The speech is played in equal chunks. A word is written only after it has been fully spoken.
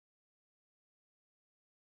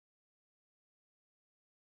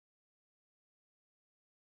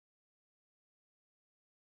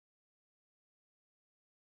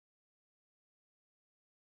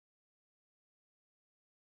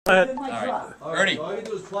ahead. All right, Ernie. All you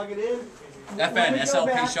do is plug it in. FN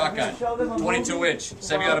SLP Shotgun, 22-inch,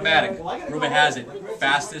 semi-automatic. Rumor has it,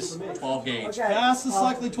 fastest 12 gauge. Fastest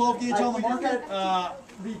likely 12 gauge on the market.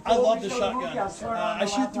 I love this shotgun. I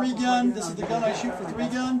shoot 3-gun. This is the gun I shoot for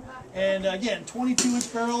 3-gun. And again,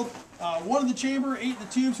 22-inch barrel. 1 in the chamber, 8 in the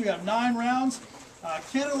tube, so we have 9 rounds.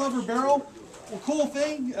 Cantilever barrel. Well, cool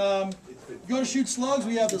thing. Go to shoot slugs.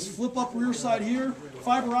 We have this flip-up rear sight here.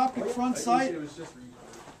 Fiber optic front sight.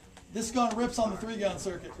 This gun rips on the 3-gun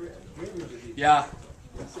circuit. Yeah.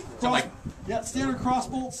 Yeah, standard cross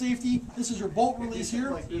bolt safety. This is your bolt release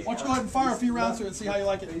here. Why don't you go ahead and fire a few rounds through it and see how you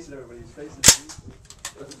like it.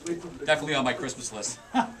 Definitely on my Christmas list.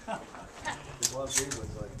 I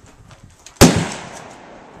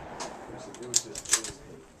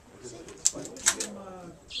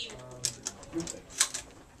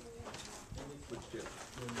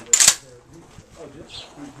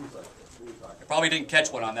probably didn't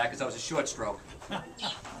catch one on that because that was a short stroke.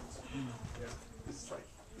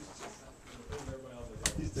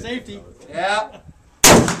 Safety. Yeah.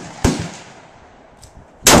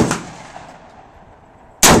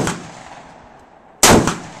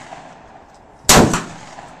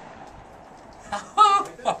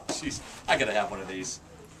 Oh, jeez. I gotta have one of these.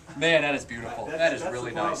 Man, that is beautiful. That is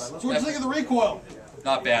really nice. So what do you think of the recoil?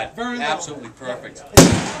 Not bad. Very low. Absolutely perfect. It's a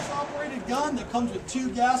gas-operated gun that comes with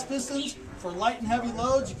 2 gas pistons for light and heavy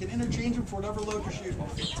loads. You can interchange them for whatever load you're shooting.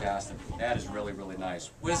 Fantastic. That is really, really nice.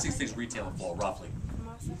 Where's these things retailing for, roughly?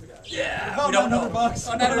 Yeah, About we don't know. $900.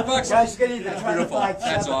 Oh, $900. Guys, get either. That's beautiful.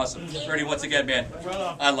 That's awesome. Ernie, once again, man, Right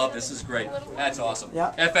on. I love this. This is great. That's awesome.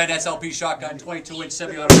 Yeah. FN SLP Shotgun, 22-inch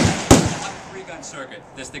semi-automatic, 3-gun circuit.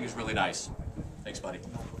 This thing is really nice. Thanks, buddy.